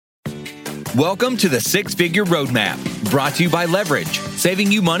Welcome to the Six Figure Roadmap, brought to you by Leverage,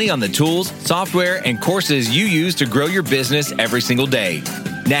 saving you money on the tools, software, and courses you use to grow your business every single day.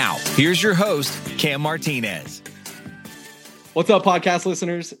 Now, here's your host, Cam Martinez. What's up, podcast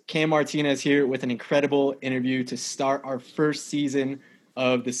listeners? Cam Martinez here with an incredible interview to start our first season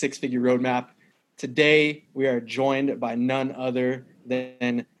of the Six Figure Roadmap. Today, we are joined by none other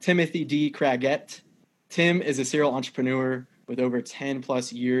than Timothy D. Craggette. Tim is a serial entrepreneur with over 10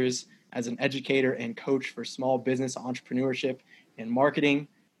 plus years as an educator and coach for small business entrepreneurship and marketing.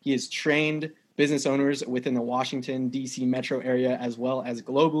 He has trained business owners within the Washington, D.C. metro area, as well as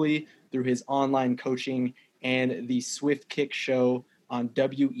globally through his online coaching and the Swift Kick show on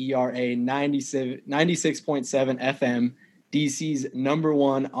WERA 96.7 FM, DC's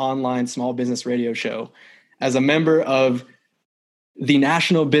 #1 online small business radio show. As a member of the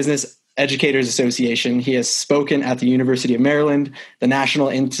National Business Educators Association, he has spoken at the University of Maryland, the National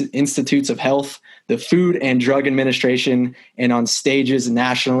Institutes of Health, the Food and Drug Administration, and on stages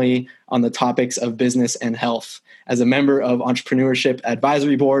nationally on the topics of business and health. As a member of Entrepreneurship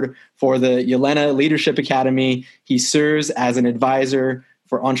Advisory Board for the Yelena Leadership Academy, he serves as an advisor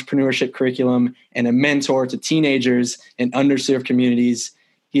for entrepreneurship curriculum and a mentor to teenagers in underserved communities.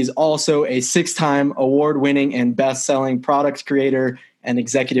 He is also a 6-time award-winning and best-selling product creator and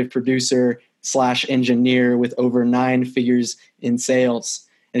executive producer / engineer with over 9 figures in sales.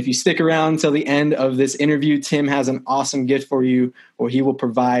 And if you stick around till the end of this interview, Tim has an awesome gift for you where he will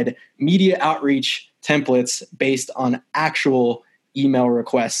provide media outreach templates based on actual email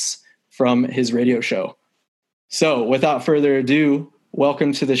requests from his radio show. So without further ado,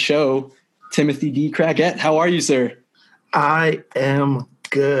 welcome to the show, Timothy D. Craggette. How are you, sir? I am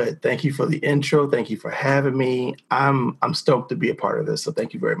good. Thank you for the intro. Thank you for having me. I'm stoked to be a part of this. So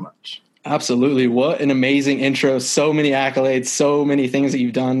thank you very much. Absolutely. What an amazing intro. So many accolades, so many things that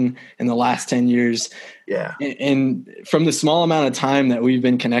you've done in the last 10 years. Yeah. And from the small amount of time that we've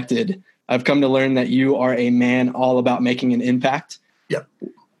been connected, I've come to learn that you are a man all about making an impact. Yep.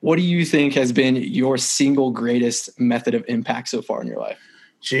 What do you think has been your single greatest method of impact so far in your life?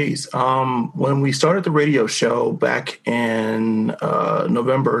 Geez. When we started the radio show back in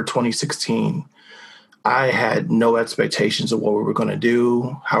November 2016, I had no expectations of what we were going to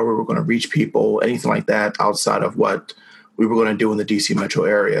do, how we were going to reach people, anything like that outside of what we were going to do in the DC metro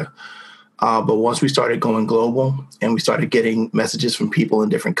area. But once we started going global and we started getting messages from people in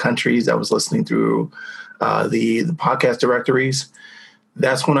different countries that was listening through the podcast directories,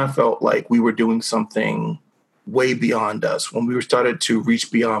 that's when I felt like we were doing something way beyond us, when we were started to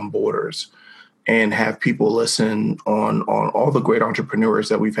reach beyond borders and have people listen on all the great entrepreneurs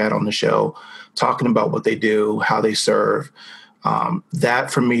that we've had on the show, talking about what they do, how they serve.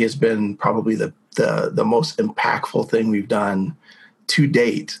 That for me has been probably the most impactful thing we've done to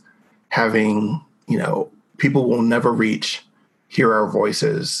date. Having, people will never reach, hear our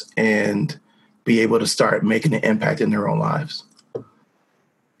voices, and be able to start making an impact in their own lives.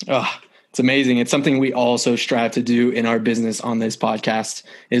 Oh, it's amazing. It's something we also strive to do in our business on this podcast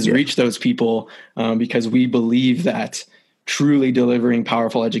is reach those people because we believe that truly delivering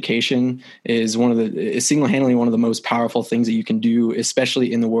powerful education is single-handedly one of the most powerful things that you can do,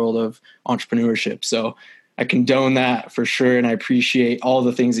 especially in the world of entrepreneurship. So I condone that for sure. And I appreciate all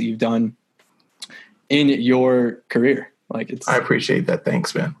the things that you've done in your career. I appreciate that.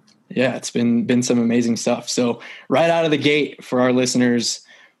 Thanks, man. Yeah, it's been some amazing stuff. So right out of the gate for our listeners,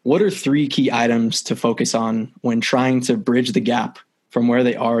 what are 3 key items to focus on when trying to bridge the gap from where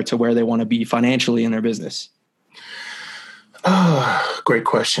they are to where they want to be financially in their business? Great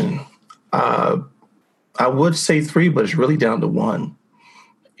question. I would say 3, but it's really down to 1.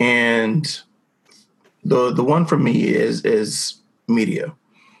 And the one for me is media.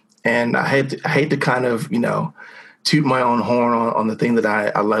 And I hate to kind of, toot my own horn on the thing that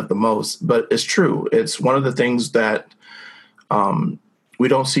I love the most, but it's true. It's one of the things that we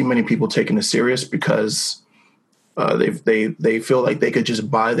don't see many people taking it serious because they feel like they could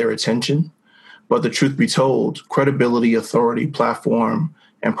just buy their attention. But the truth be told, credibility, authority, platform,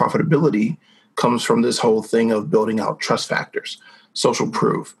 and profitability comes from this whole thing of building out trust factors, social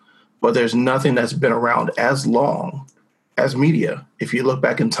proof. But there's nothing that's been around as long as media. If you look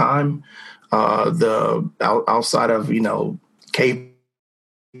back in time, outside of, cave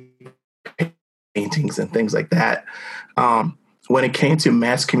paintings and things like that, when it came to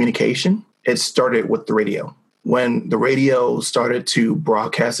mass communication, it started with the radio. When the radio started to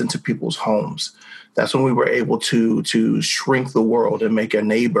broadcast into people's homes, that's when we were able to shrink the world and make a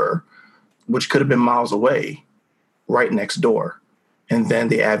neighbor, which could have been miles away, right next door. And then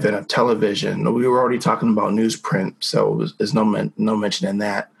the advent of television. We were already talking about newsprint, so there's no mention in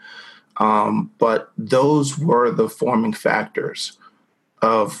that. But those were the forming factors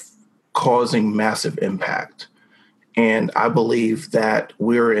of causing massive impact. And I believe that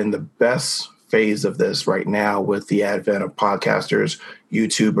we're in the best phase of this right now with the advent of podcasters,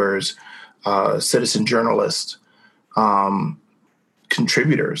 YouTubers, citizen journalists,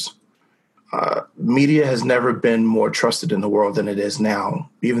 contributors. Media has never been more trusted in the world than it is now,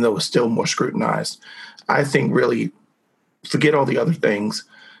 even though it's still more scrutinized. I think really, forget all the other things.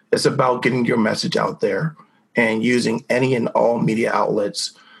 It's about getting your message out there and using any and all media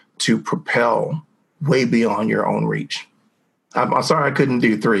outlets to propel way beyond your own reach. I'm sorry I couldn't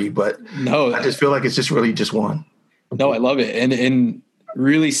do three, but no, I just feel like it's just really just one. No, I love it. And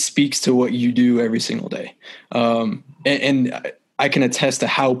really speaks to what you do every single day. And I can attest to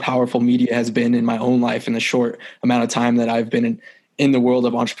how powerful media has been in my own life in the short amount of time that I've been in the world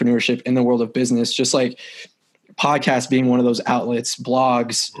of entrepreneurship, in the world of business, just like podcasts being one of those outlets,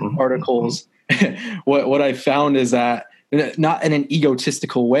 blogs, articles. What I found is that, not in an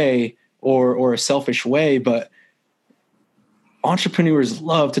egotistical way or a selfish way, but entrepreneurs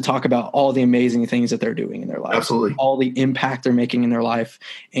love to talk about all the amazing things that they're doing in their life. Absolutely. All the impact they're making in their life.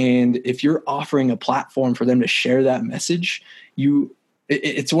 And if you're offering a platform for them to share that message,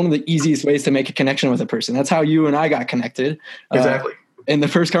 it's one of the easiest ways to make a connection with a person. That's how you and I got connected. Exactly. In the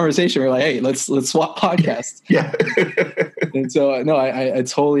first conversation, we were like, hey, let's swap podcasts. Yeah. And so, no, I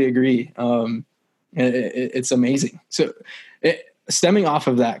totally agree. It's amazing. So stemming off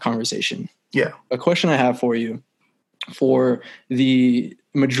of that conversation, a question I have for you, for the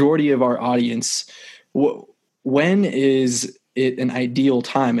majority of our audience, when is it an ideal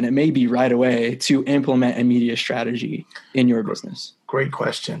time, and it may be right away, to implement a media strategy in your business? Great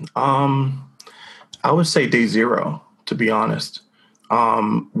question. I would say day zero, to be honest.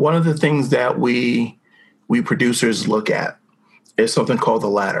 One of the things that we producers look at is something called the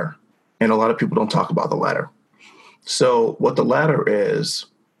ladder. And a lot of people don't talk about the ladder. So what the ladder is,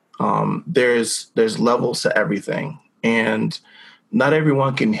 there's levels to everything. And not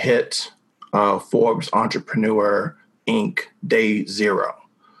everyone can hit Forbes Entrepreneur Inc. day zero.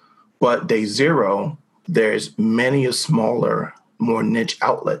 But day zero, there's many a smaller, more niche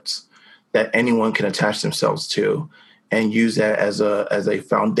outlets that anyone can attach themselves to and use that as a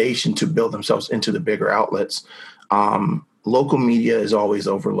foundation to build themselves into the bigger outlets. Local media is always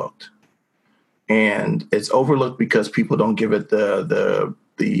overlooked. And it's overlooked because people don't give it the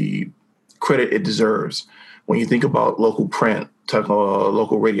credit it deserves. When you think about local print,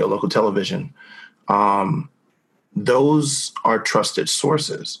 local radio, local television, those are trusted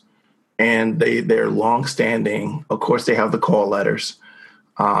sources, and they're longstanding. Of course, they have the call letters.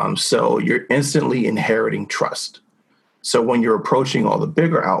 So you're instantly inheriting trust. So when you're approaching all the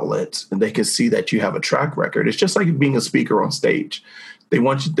bigger outlets and they can see that you have a track record, it's just like being a speaker on stage. They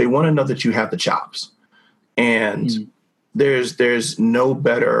want to know that you have the chops. And there's no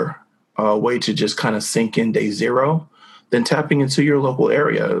better way to just kind of sink in day zero than tapping into your local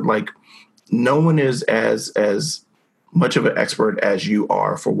area. Like, no one is as much of an expert as you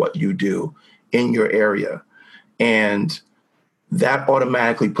are for what you do in your area. And that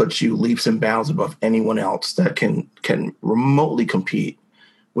automatically puts you leaps and bounds above anyone else that can remotely compete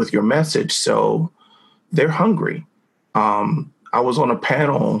with your message. So they're hungry. I was on a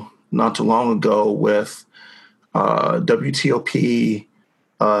panel not too long ago with WTOP,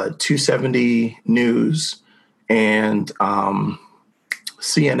 270 News, and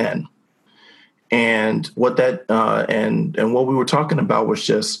CNN. And what that and what we were talking about was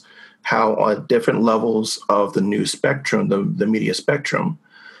just how at different levels of the news spectrum, the media spectrum,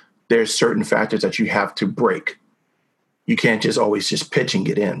 there's certain factors that you have to break. You can't just always just pitch and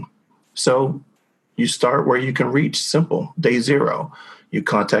get in. So you start where you can reach. Simple. Day zero. You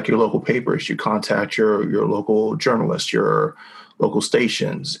contact your local papers. You contact your local journalists, your local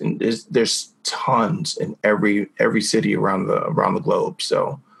stations, and there's tons in every city around the globe.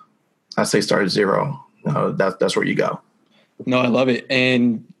 So I say start at zero. That's where you go. No, I love it.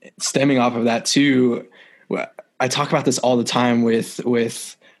 And stemming off of that too, I talk about this all the time with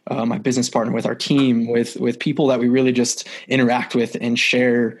my business partner, with our team, with people that we really just interact with and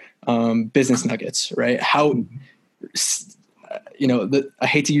share business nuggets, right? How, I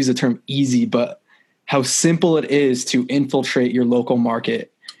hate to use the term easy, but how simple it is to infiltrate your local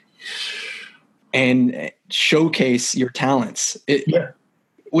market and showcase your talents.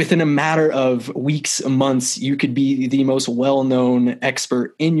 Within a matter of weeks, months, you could be the most well-known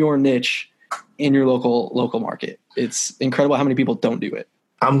expert in your niche, in your local market. It's incredible how many people don't do it.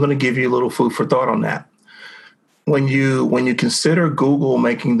 I'm going to give you a little food for thought on that. When you consider Google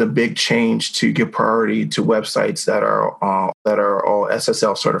making the big change to give priority to websites that are all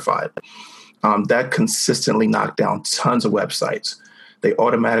SSL certified, that consistently knocked down tons of websites. They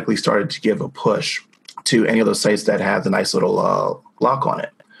automatically started to give a push to any of those sites that have the nice little lock on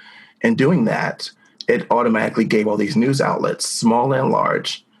it. And doing that, it automatically gave all these news outlets, small and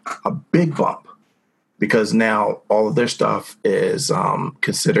large, a big bump, because now all of their stuff is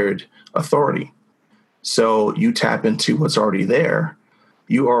considered authority. So you tap into what's already there.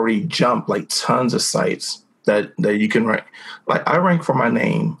 You already jump like tons of sites that you can rank. Like I rank for my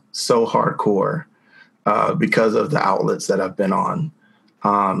name so hardcore because of the outlets that I've been on.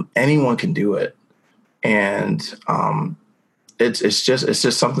 Anyone can do it, and it's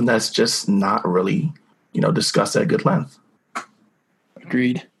just something that's just not really discussed at good length.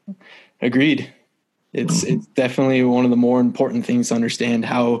 Agreed. It's definitely one of the more important things to understand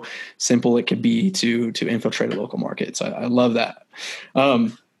how simple it could be to infiltrate a local market. So I love that.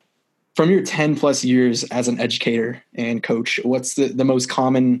 From your 10 plus years as an educator and coach, what's the most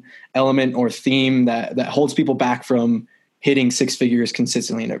common element or theme that holds people back from hitting six figures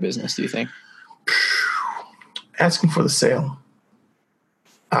consistently in their business, do you think? Asking for the sale.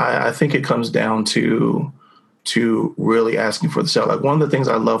 I think it comes down to really asking for the sale. Like one of the things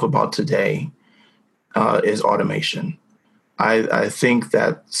I love about today is automation. I think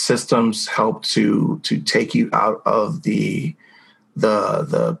that systems help to take you out of the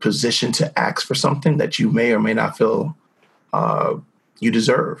position to ask for something that you may or may not feel you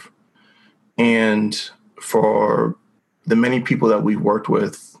deserve. And for the many people that we've worked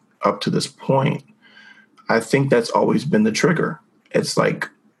with up to this point, I think that's always been the trigger. It's like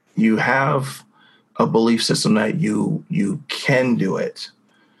you have a belief system that you can do it,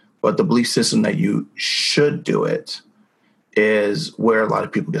 but the belief system that you should do it is where a lot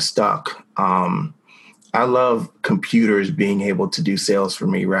of people get stuck. I love computers being able to do sales for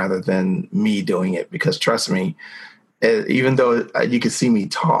me rather than me doing it, because trust me, even though you can see me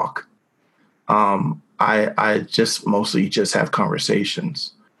talk, I just mostly just have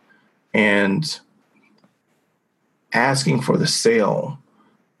conversations. And asking for the sale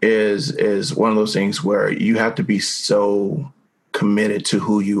is one of those things where you have to be so committed to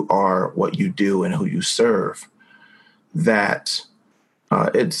who you are, what you do, and who you serve, that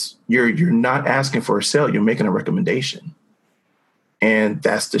you're not asking for a sale, you're making a recommendation. And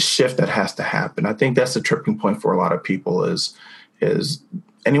that's the shift that has to happen. I think that's the tripping point for a lot of people is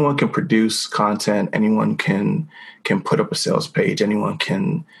anyone can produce content, anyone can put up a sales page, anyone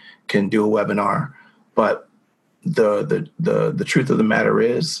can do a webinar, but the truth of the matter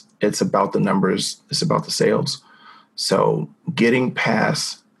is it's about the numbers, it's about the sales. So getting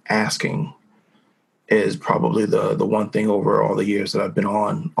past asking is probably the one thing over all the years that I've been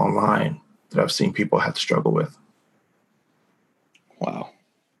online that I've seen people have to struggle with. Wow.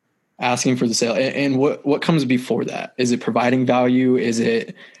 Asking for the sale. And what comes before that? Is it providing value? Is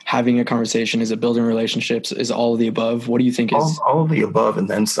it having a conversation? Is it building relationships? Is all of the above? What do you think is? All of the above and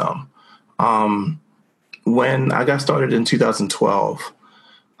then some. When I got started in 2012,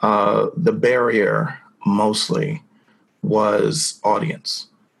 the barrier mostly was audience.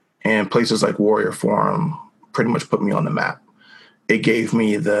 And places like Warrior Forum pretty much put me on the map. It gave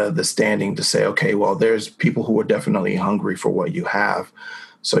me the standing to say, okay, well, there's people who are definitely hungry for what you have.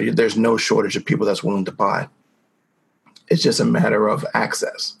 So there's no shortage of people that's willing to buy. It's just a matter of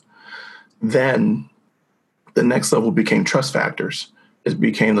access. Then the next level became trust factors. It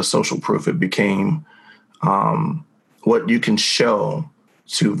became the social proof. It became what you can show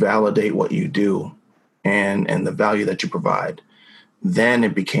to validate what you do and the value that you provide. Then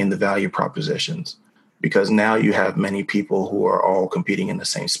it became the value propositions, because now you have many people who are all competing in the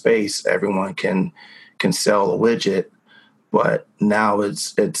same space. Everyone can sell a widget, but now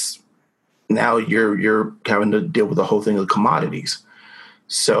now you're having to deal with the whole thing of commodities.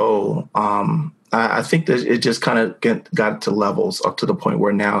 So I think that it just kind of got to levels up to the point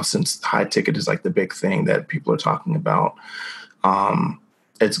where now, since high ticket is like the big thing that people are talking about,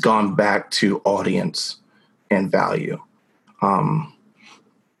 it's gone back to audience and value.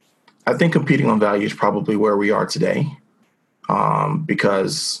 I think competing on value is probably where we are today,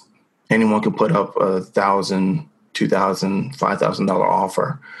 because anyone can put up $1,000, $2,000, $5,000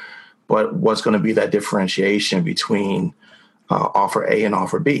 offer. But what's going to be that differentiation between offer A and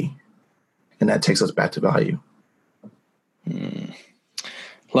offer B? And that takes us back to value.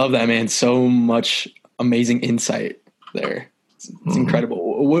 Love that, man. So much amazing insight there. It's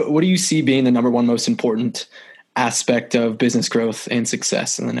incredible. What do you see being the number one most important aspect of business growth and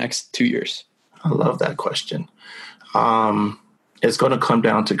success in the next 2 years? I love that question. It's going to come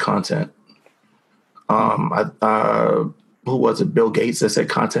down to content. Who was it? Bill Gates that said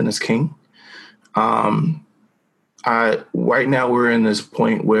content is king. Right now we're in this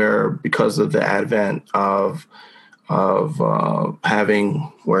point where, because of the advent of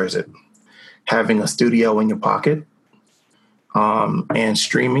having a studio in your pocket, and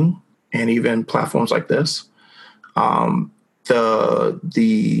streaming, and even platforms like this,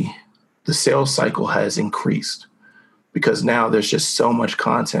 the sales cycle has increased, because now there's just so much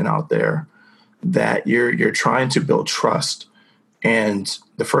content out there that you're trying to build trust. And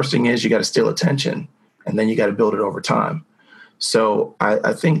the first thing is you got to steal attention, and then you got to build it over time. So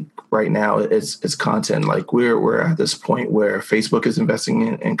I think right now it's content. Like we're at this point where Facebook is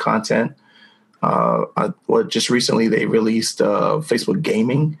investing in content. Just recently they released Facebook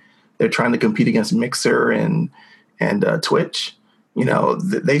Gaming. They're trying to compete against Mixer and Twitch.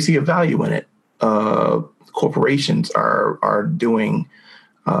 They see a value in it. Corporations are doing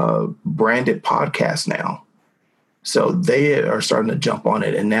branded podcasts now. So they are starting to jump on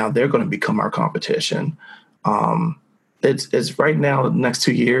it, and now they're going to become our competition. It's right now, the next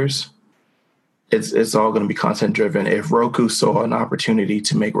 2 years, it's all going to be content driven. If Roku saw an opportunity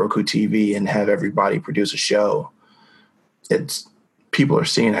to make Roku TV and have everybody produce a show, people are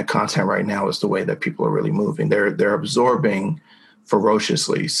seeing that content right now is the way that people are really moving. They're absorbing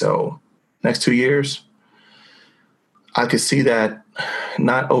ferociously. So next 2 years, I could see that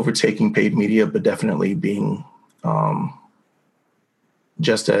not overtaking paid media, but definitely being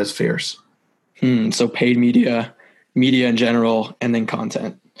just as fierce. So paid media in general, and then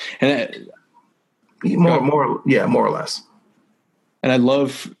content. And more or less. And I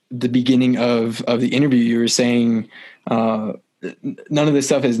love the beginning of the interview. You were saying none of this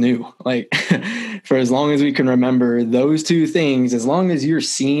stuff is new. Like for as long as we can remember those two things, as long as you're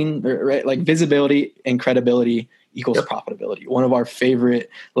seen, right? Like visibility and credibility equals profitability. One of our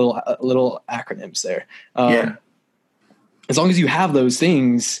favorite little acronyms there. As long as you have those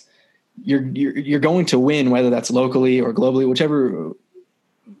things, you're going to win, whether that's locally or globally, whichever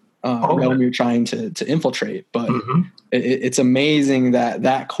realm you're trying to infiltrate. But it's amazing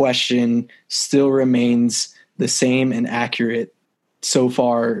that question still remains the same and accurate so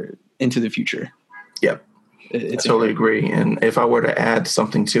far into the future. Yep. I totally agree. And if I were to add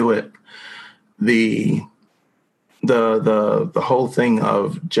something to it, the whole thing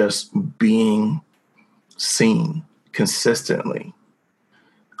of just being seen consistently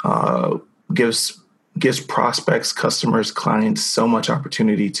gives prospects, customers, clients so much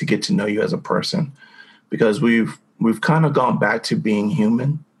opportunity to get to know you as a person, because we've kind of gone back to being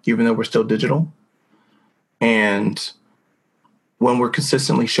human, even though we're still digital. And when we're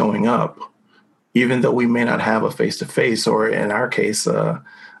consistently showing up, even though we may not have a face-to-face, or in our case,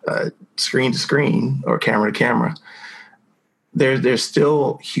 screen-to-screen or camera-to-camera, there's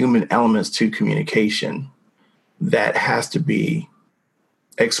still human elements to communication that has to be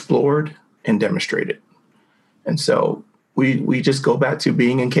explored and demonstrated. And so we just go back to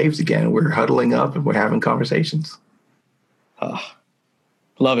being in caves again. We're huddling up and we're having conversations.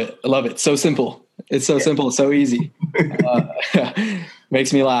 Love it. I love it. So simple. It's so simple. It's so easy.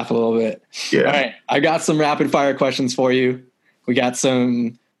 Makes me laugh a little bit. Yeah. All right. I got some rapid fire questions for you. We got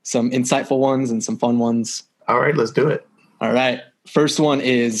some insightful ones and some fun ones. All right, let's do it. All right. First one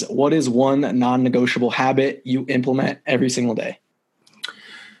is, what is one non-negotiable habit you implement every single day?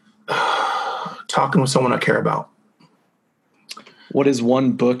 Talking with someone I care about. What is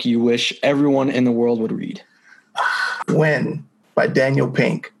one book you wish everyone in the world would read? When, by Daniel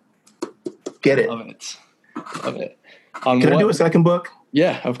Pink. Get it. Love it. Can I do a second book?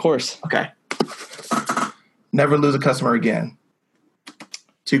 Yeah, of course. Okay. Never Lose a Customer Again.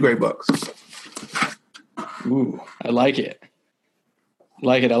 2 great books. Ooh, I like it. I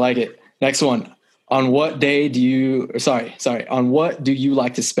like it. Next one. On what do you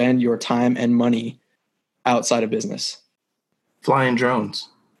like to spend your time and money outside of business? Flying drones.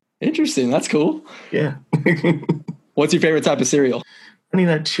 Interesting. That's cool. Yeah. What's your favorite type of cereal? Honey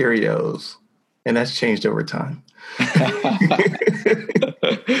Nut Cheerios. And that's changed over time. All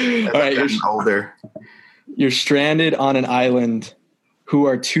right. You're older. You're stranded on an island. Who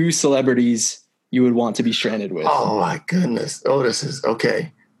are 2 celebrities you would want to be stranded with? Oh my goodness. Oh, this is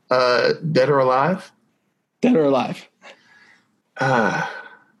okay. Dead or alive? Dead or alive.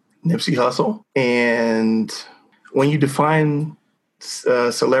 Nipsey Hussle. And when you define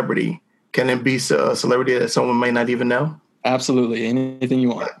celebrity, can it be a celebrity that someone may not even know? Absolutely. Anything you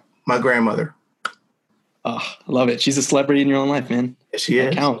want. My grandmother. Oh, I love it. She's a celebrity in your own life, man. She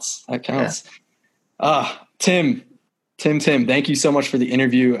is. That counts. Yeah. Tim, thank you so much for the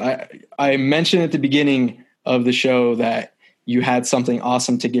interview. I mentioned at the beginning of the show that you had something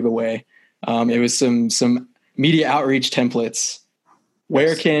awesome to give away. It was some media outreach templates.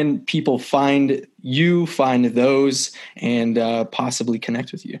 Where can people find you, find those, and possibly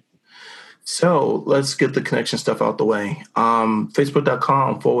connect with you? So let's get the connection stuff out the way.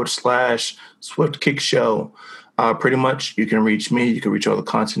 Facebook.com/Swift Kick Show. Pretty much you can reach me. You can reach all the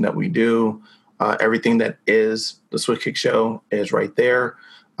content that we do. Everything that is the Swift Kick Show is right there.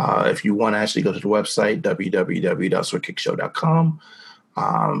 If you want to actually go to the website, www.swiftkickshow.com.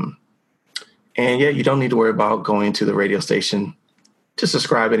 And yeah, you don't need to worry about going to the radio station. Just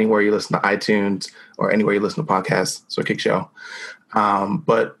subscribe anywhere you listen to iTunes or anywhere you listen to podcasts, Swift Kick Show.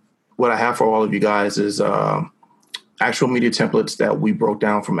 But what I have for all of you guys is actual media templates that we broke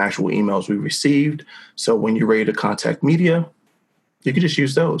down from actual emails we received. So when you're ready to contact media, you can just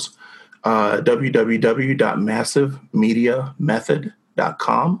use those.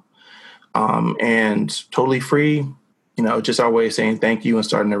 www.massivemediamethod.com. And totally free, just our way of saying thank you and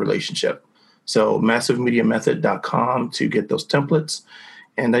starting a relationship. So massivemediamethod.com to get those templates.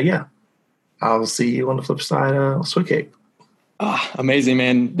 And yeah, I'll see you on the flip side of Swift Kick. Amazing,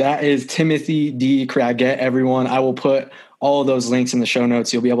 man. That is Timothy D. Craggette, everyone. I will put all of those links in the show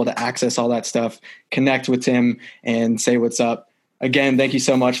notes. You'll be able to access all that stuff, connect with Tim, and say what's up. Again, thank you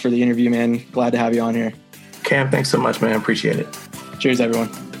so much for the interview, man. Glad to have you on here. Cam, thanks so much, man. Appreciate it. Cheers, everyone.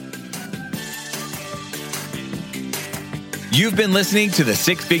 You've been listening to the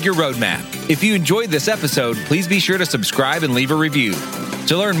Six Figure Roadmap. If you enjoyed this episode, please be sure to subscribe and leave a review.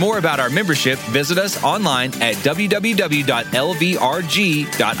 To learn more about our membership, visit us online at www.lvrg.it.